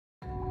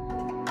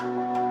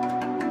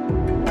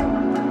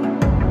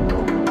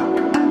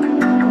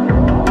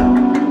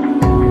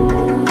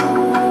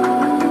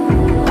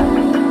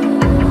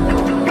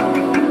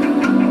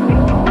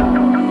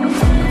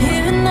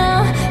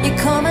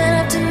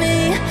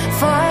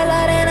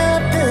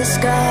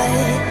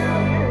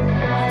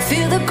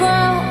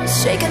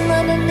shaking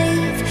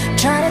underneath,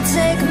 trying to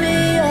take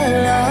me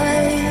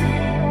alive.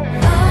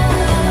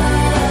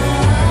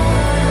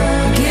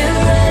 Get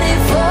ready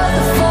for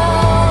the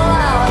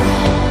fallout.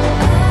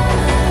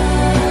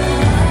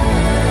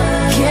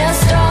 Can't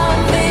stop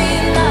me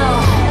now.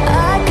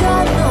 I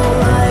got no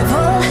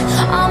rival.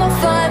 I'ma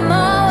fight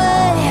my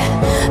way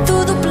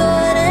through the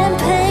blood and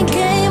pain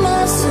game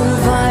of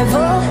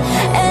survival.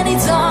 Any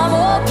time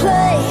or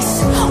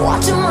place,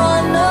 watch 'em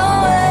run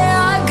away.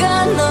 I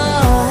got no.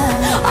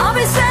 I'll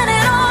be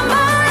standing on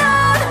my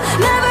own,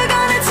 never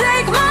gonna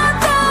take my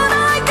throne.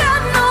 I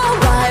got no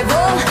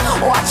rival.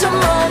 Watch 'em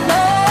run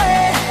away.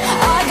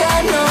 I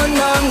got no,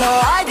 no, no.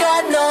 I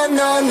got no,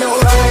 no, no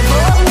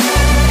rival.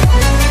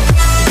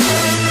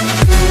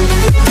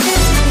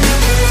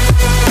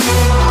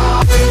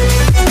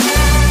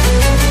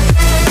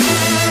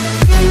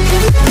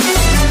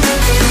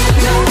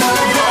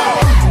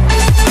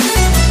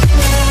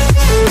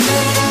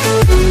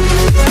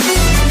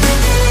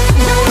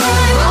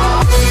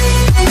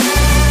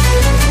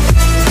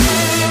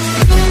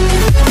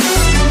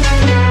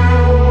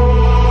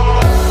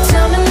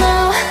 Tell me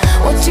now,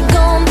 what you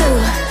gon' do?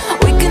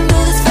 We can do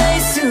this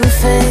face to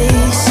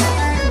face.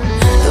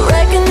 The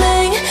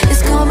reckoning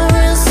is coming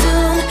real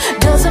soon.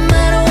 Doesn't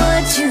matter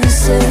what you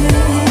say.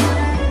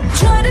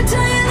 Try to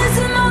tell you this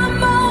is my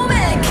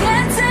moment.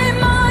 Can't take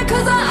mine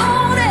 'cause I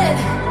own it.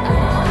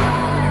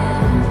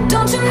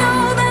 Don't you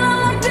know that I'm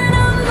locked and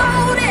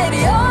unloaded?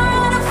 You're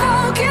out of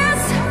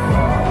focus.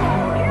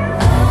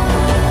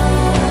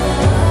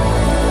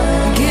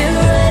 Get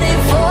ready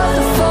for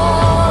the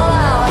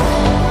fallout.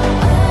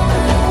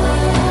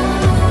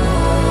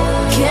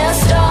 Can't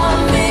stop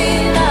me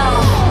now.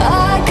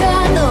 I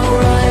got no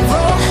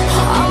rival.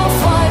 I'ma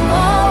fight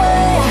my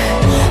way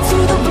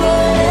through the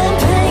blood and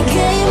pain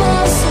game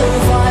of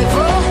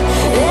survival.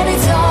 Any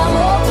time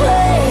or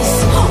place,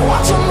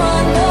 watch 'em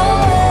run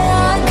away.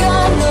 I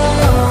got no.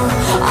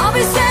 I'll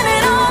be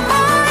standing on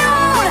my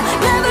own,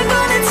 never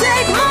gonna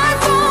take my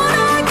phone.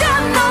 I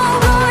got no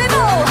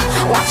rival.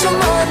 Watch 'em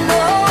run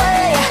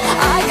away.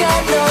 I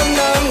got no,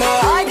 no, no.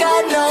 I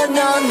got no,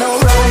 no, no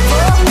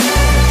rival.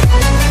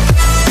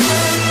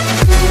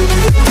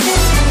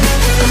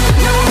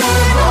 No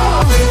rival.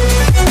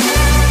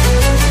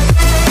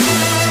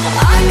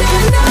 I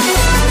got no,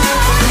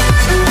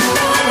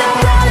 no, no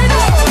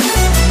rival.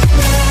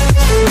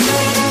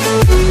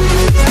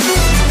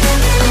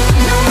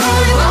 No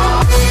rival.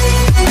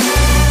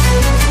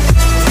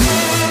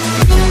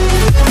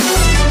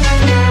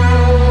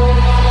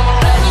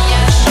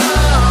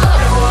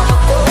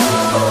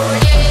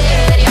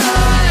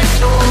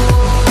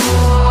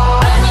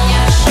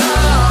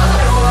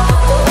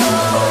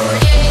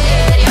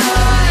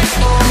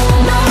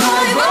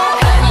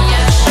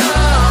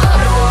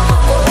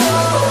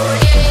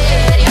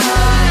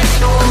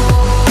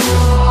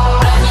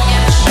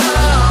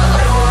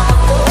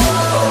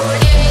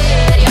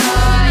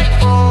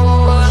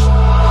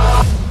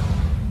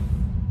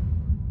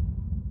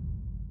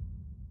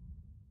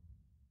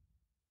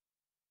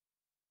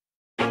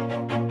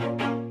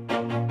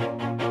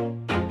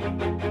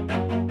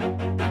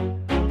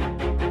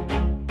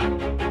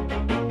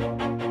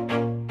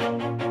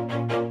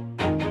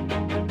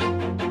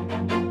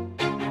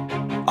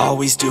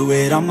 Always do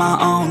it on my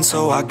own,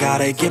 so I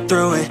gotta get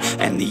through it.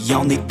 And the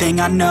only thing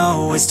I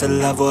know is to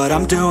love what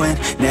I'm doing.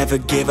 Never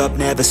give up,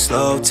 never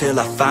slow, till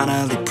I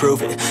finally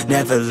prove it.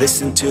 Never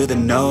listen to the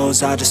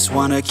no's, I just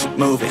wanna keep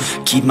moving.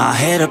 Keep my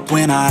head up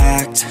when I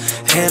act,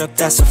 head up,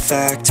 that's a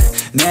fact.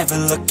 Never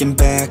looking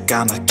back,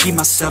 I'ma keep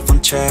myself on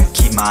track.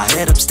 Keep my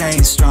head up,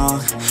 staying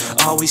strong,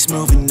 always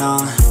moving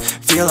on.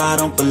 Feel I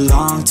don't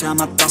belong, tell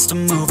my thoughts to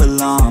move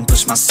along.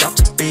 Push myself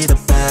to be the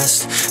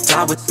best,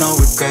 die with no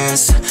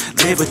regrets.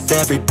 Live with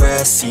every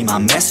breath, see my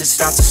message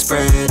start to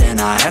spread. And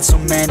I had so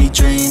many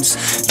dreams,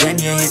 then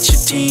you hit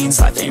your teens.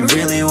 Life ain't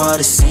really what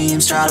it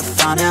seems, try to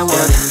find out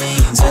what it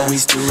means.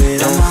 Always do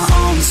it on my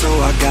own, so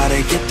I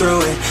gotta get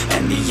through it.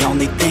 And the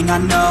only thing I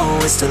know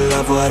is to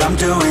love what I'm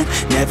doing.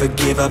 Never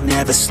give up,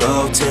 never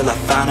slow, till I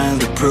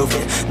finally prove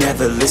it.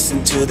 Never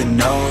listen to the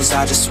no's,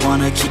 I just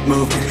wanna keep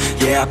moving.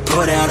 Yeah, I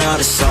put out all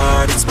this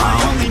art, it's my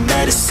only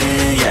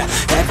medicine. Yeah,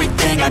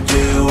 everything I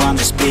do, I'm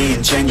just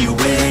being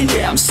genuine.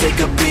 Yeah, I'm sick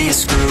of being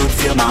screwed,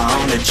 feel my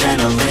own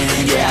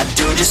adrenaline. Yeah, I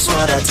do just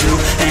what I do,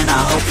 and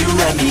I hope you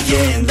let me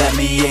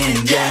in,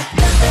 yeah.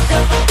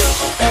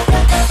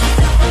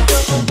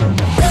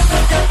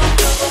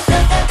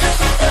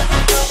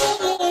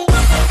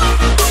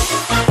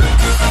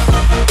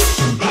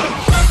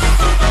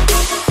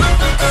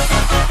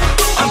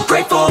 I'm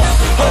grateful,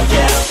 oh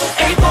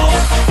yeah, able,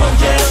 oh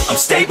yeah, I'm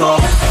stable,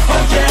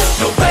 oh yeah,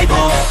 no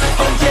label,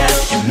 oh yeah,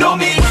 you know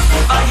me,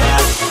 I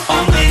have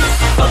only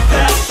a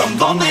path, I'm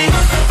lonely,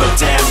 but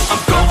damn,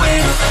 I'm going to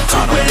win.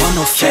 I don't want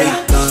no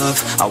fake love,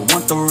 I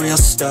want the real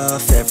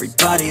stuff.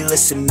 Everybody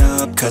listen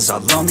up, cause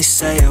I'll only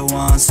say it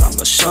once. I'm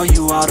gonna show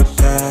you all the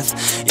path,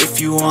 if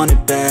you want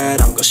it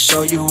bad. I'm gonna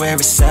show you where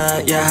it's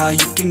at, yeah, how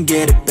you can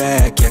get it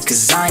back. Yeah,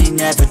 cause I ain't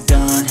never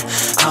done,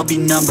 I I'll be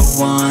number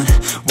one.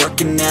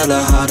 Working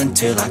hella hard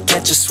until I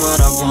get just what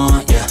I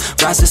want, yeah.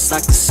 Rises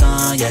like the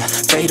sun, yeah.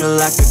 Fatal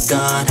like a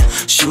gun.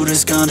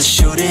 Shooters gonna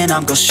shoot and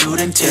I'm gonna shoot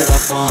until I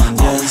fall,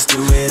 yeah. Always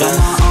do it on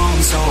my own,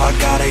 so I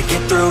gotta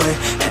get through it.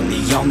 And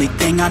the only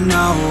thing I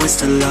know is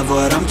to love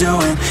what I'm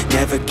doing.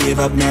 Never give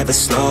up, never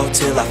slow,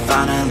 till I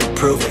finally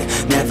prove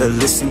it. Never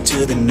listen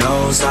to the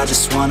no's, I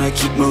just wanna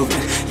keep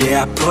moving.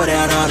 Yeah, I put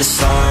out all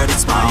this art,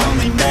 it's my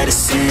only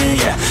medicine,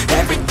 yeah.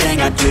 Everything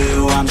I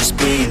do, I'm just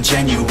being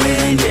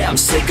genuine, yeah. I'm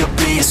sick of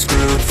being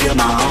screwed, feel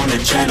my own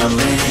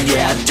adrenaline,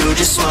 yeah. I do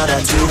just what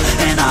I do,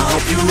 and I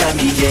hope you let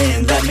me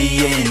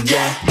in,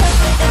 yeah.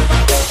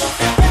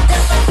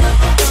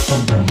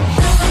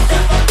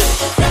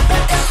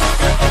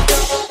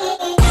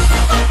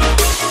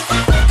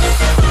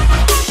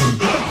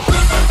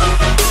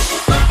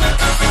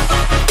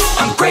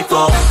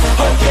 Grateful,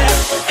 oh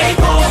yeah,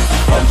 able,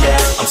 oh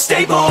yeah, I'm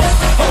stable,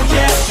 oh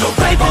yeah, no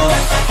label,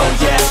 oh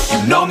yeah,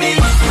 you know me,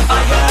 I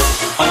have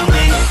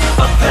only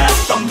a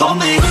path, I'm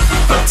lonely,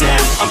 but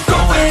damn, I'm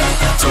going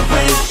to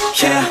win,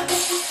 yeah.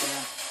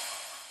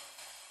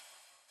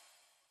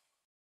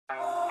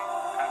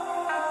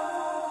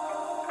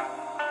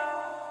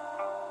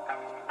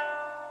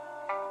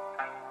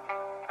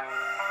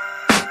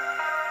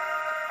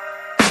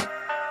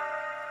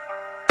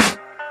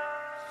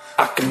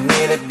 I can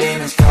hear the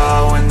demons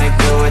call when they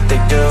do what they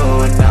do.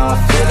 And now I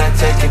feel like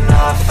taking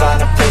off,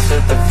 find a place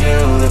with a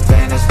view. The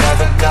pain is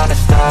never gonna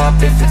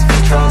stop if it's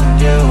controlling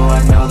you.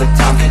 I know that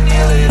time can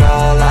heal it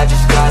all, I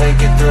just gotta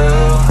get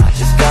through. I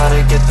just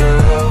gotta get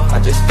through, I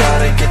just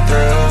gotta get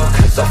through.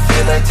 Cause I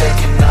feel like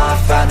taking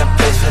off, find a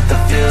place with a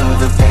view.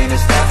 The pain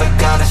is never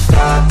gonna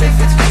stop if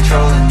it's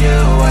controlling you.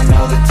 I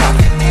know that time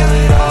can heal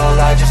it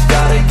all, I just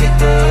gotta get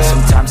through.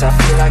 Sometimes I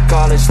feel like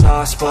all is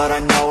lost, but I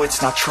know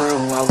it's not true.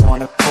 I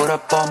wanna put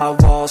up all my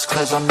walls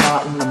cause I'm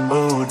not in the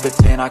mood, but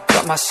then I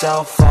cut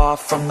myself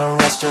off from the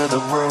rest of the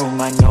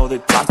room. I know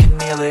that time can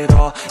heal it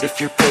all if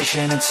you're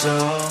patient and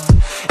soon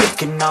it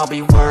can all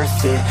be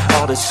worth it,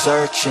 all the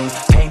searching.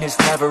 Pain is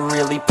never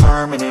really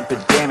permanent,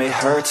 but damn it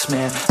hurts,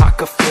 man. I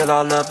could feel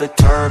all of the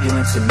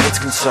turbulence and it's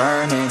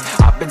concerning.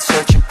 I've been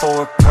searching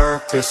for a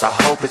purpose, I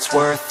hope it's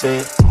worth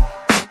it.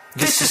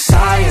 This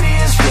society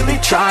is really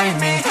trying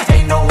me.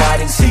 Ain't no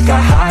hide and seek,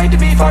 I hide to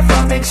be far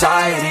from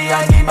anxiety.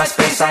 I need my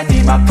space, I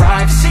need my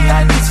privacy.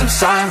 I need some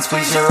silence,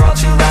 please, you're all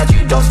too loud.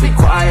 You don't speak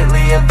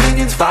quietly,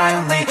 opinions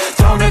violently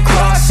thrown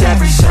across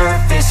every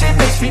surface. It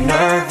makes me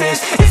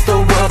nervous. Is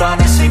the world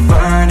honestly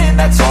burning?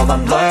 That's all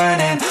I'm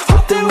learning.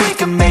 Hope that we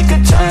can make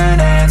a turn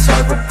and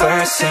start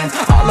reversing.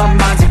 All our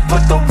minds and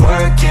put the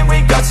work in.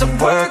 We got some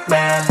work,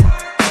 man.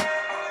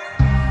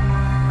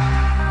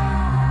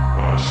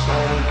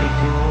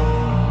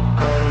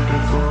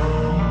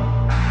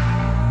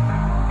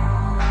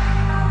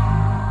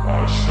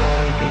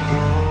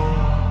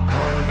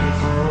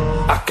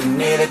 I can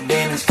hear the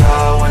demons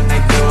call when they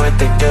do what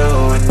they do.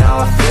 And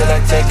now I feel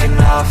like taking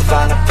off,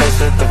 find a place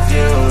with a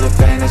view. The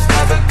pain is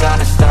never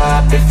gonna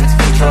stop if it's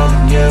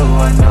controlling you.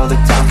 I know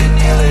that time can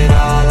heal it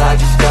all, I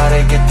just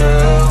gotta get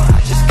through. I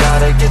just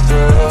gotta get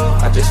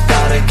through, I just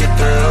gotta get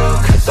through.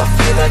 Cause I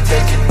feel like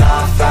taking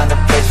off, find a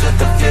place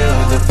with a view.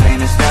 The pain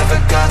is never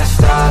gonna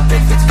stop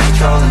if it's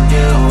controlling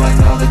you. I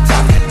know that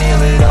time can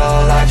heal it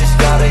all, I just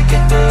gotta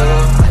get through.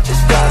 I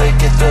just gotta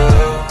get through.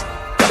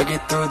 Gotta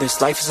get through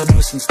this, life is a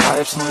nuisance, tie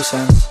up some loose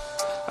ends.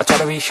 I try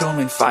to be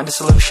human, find a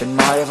solution,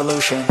 my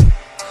evolution.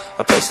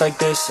 A place like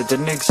this, it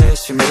didn't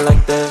exist, we made it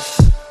like this.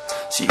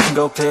 So you can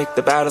go pick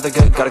the bad or the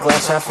good, got a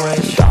glass half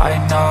rich. I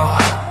know,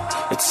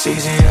 it's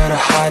easier to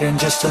hide than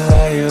just to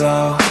lay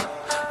low.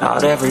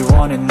 Not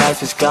everyone in life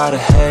has got a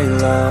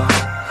halo.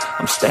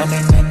 I'm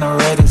standing in the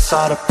red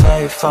inside a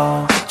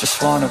payphone.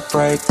 Just wanna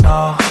break,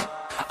 no,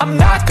 I'm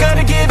not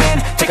gonna give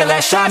in. Take a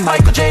last shot,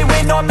 Michael J.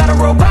 Win. No, I'm not a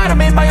robot,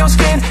 I'm in my own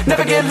skin.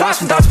 Never get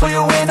lost when thoughts pull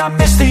you in. I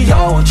miss the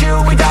old you,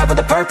 we died with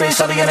a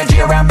purpose. All the energy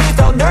around me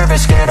felt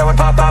nervous, scared I would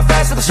pop off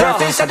fast to the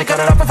surface. Had to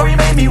cut it off before you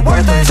made me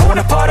worthless. Torn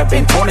apart, I've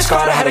been torn and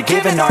scarred. I had a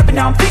given art, but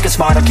now I'm thinking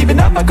smart. I'm keeping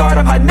up my guard,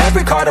 I'm hiding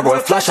every card. A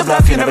royal flush of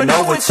left, you never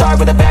know what's hard.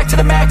 With a back to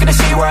the mat, gonna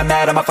see where I'm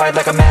at. I'ma fight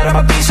like I'm mad,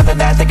 I'ma be something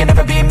that they can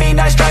never be me.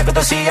 Nice try, but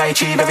they'll see I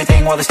achieve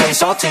everything while they stay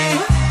salty.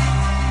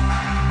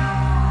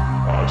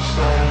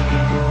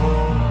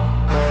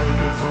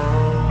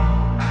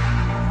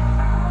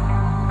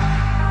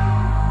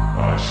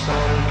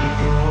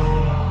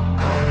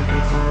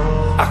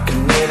 I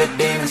can hear the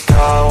demons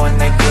call when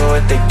they do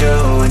what they do.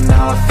 And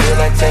now I feel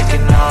like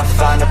taking off,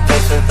 find a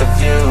place with a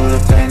view. The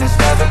pain is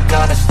never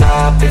gonna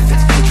stop if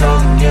it's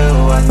controlling you.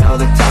 I know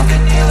that time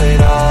can heal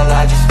it all,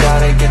 I just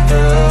gotta get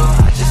through.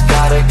 I just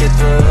gotta get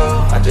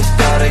through, I just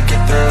gotta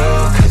get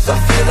through. Cause I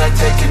feel like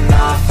taking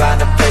off,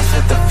 find a place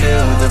with a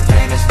view. The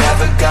pain is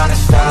never gonna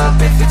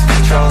stop if it's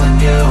controlling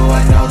you.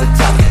 I know that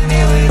time can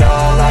heal it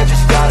all, I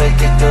just gotta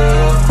get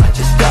through. I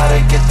just gotta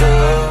get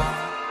through.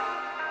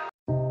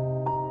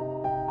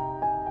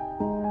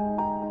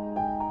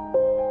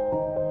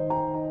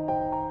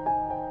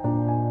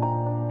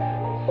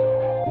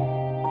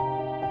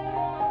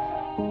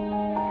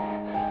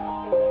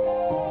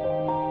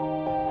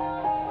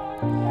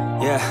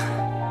 Yeah.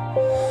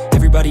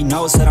 Everybody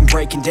knows that I'm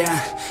breaking down.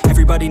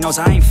 Everybody knows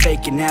I ain't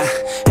faking now.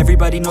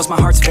 Everybody knows my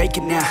heart's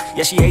vacant now.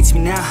 Yeah, she hates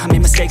me now, I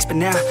made mistakes but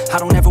now I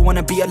don't ever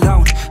wanna be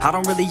alone. I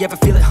don't really ever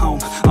feel at home.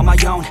 On my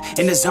own,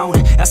 in the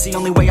zone, that's the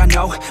only way I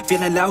know.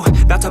 Feeling low,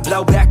 about to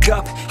blow back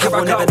up. I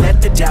won't ever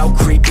let the doubt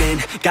creep in.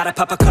 Gotta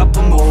pop a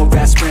couple more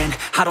aspirin.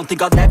 I don't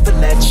think I'll ever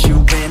let you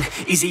in.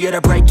 Easier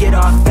to break it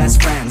off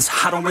best friends.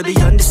 I don't really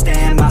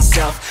understand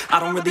myself. I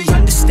don't really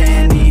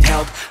understand, need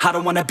help. I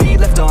don't wanna be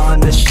left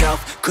on the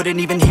shelf. Couldn't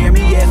even hear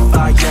me if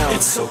I yelled.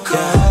 It's so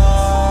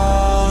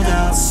cold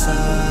outside,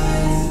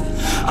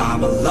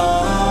 I'm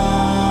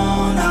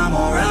alone, I'm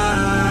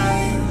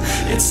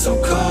alright. It's so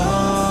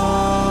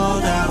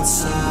cold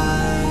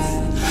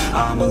outside,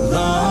 I'm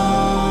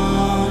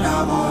alone,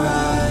 I'm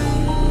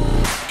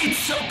alright. It's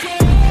so cold.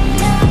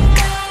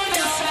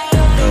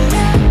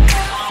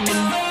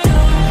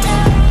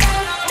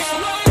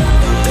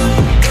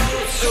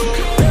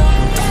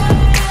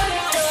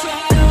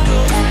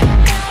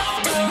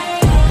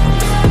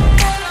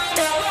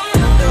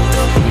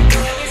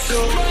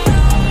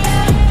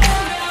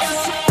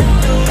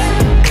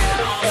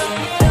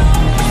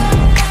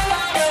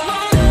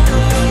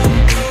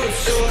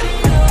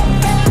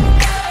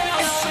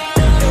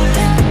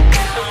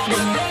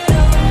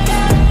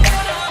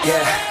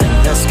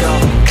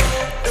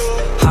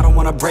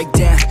 Break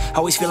down,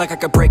 always feel like I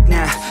could break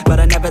now, but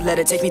I never let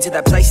it take me to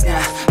that place now.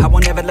 I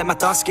won't ever let my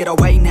thoughts get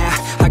away now.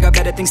 I got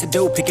better things to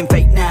do, picking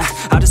fate now.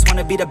 I just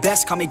wanna be the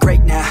best, call me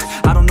great now.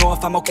 I don't know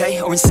if I'm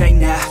okay or insane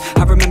now.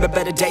 I remember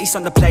better days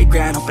on the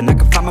playground, hoping I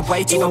can find my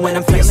way. Even when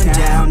I'm feeling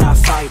down, I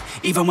fight.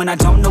 Even when I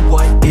don't know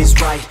what is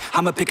right,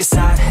 I'ma pick a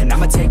side and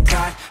I'ma take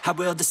pride. I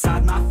will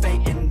decide my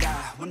fate and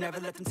I will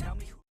never let them tell me who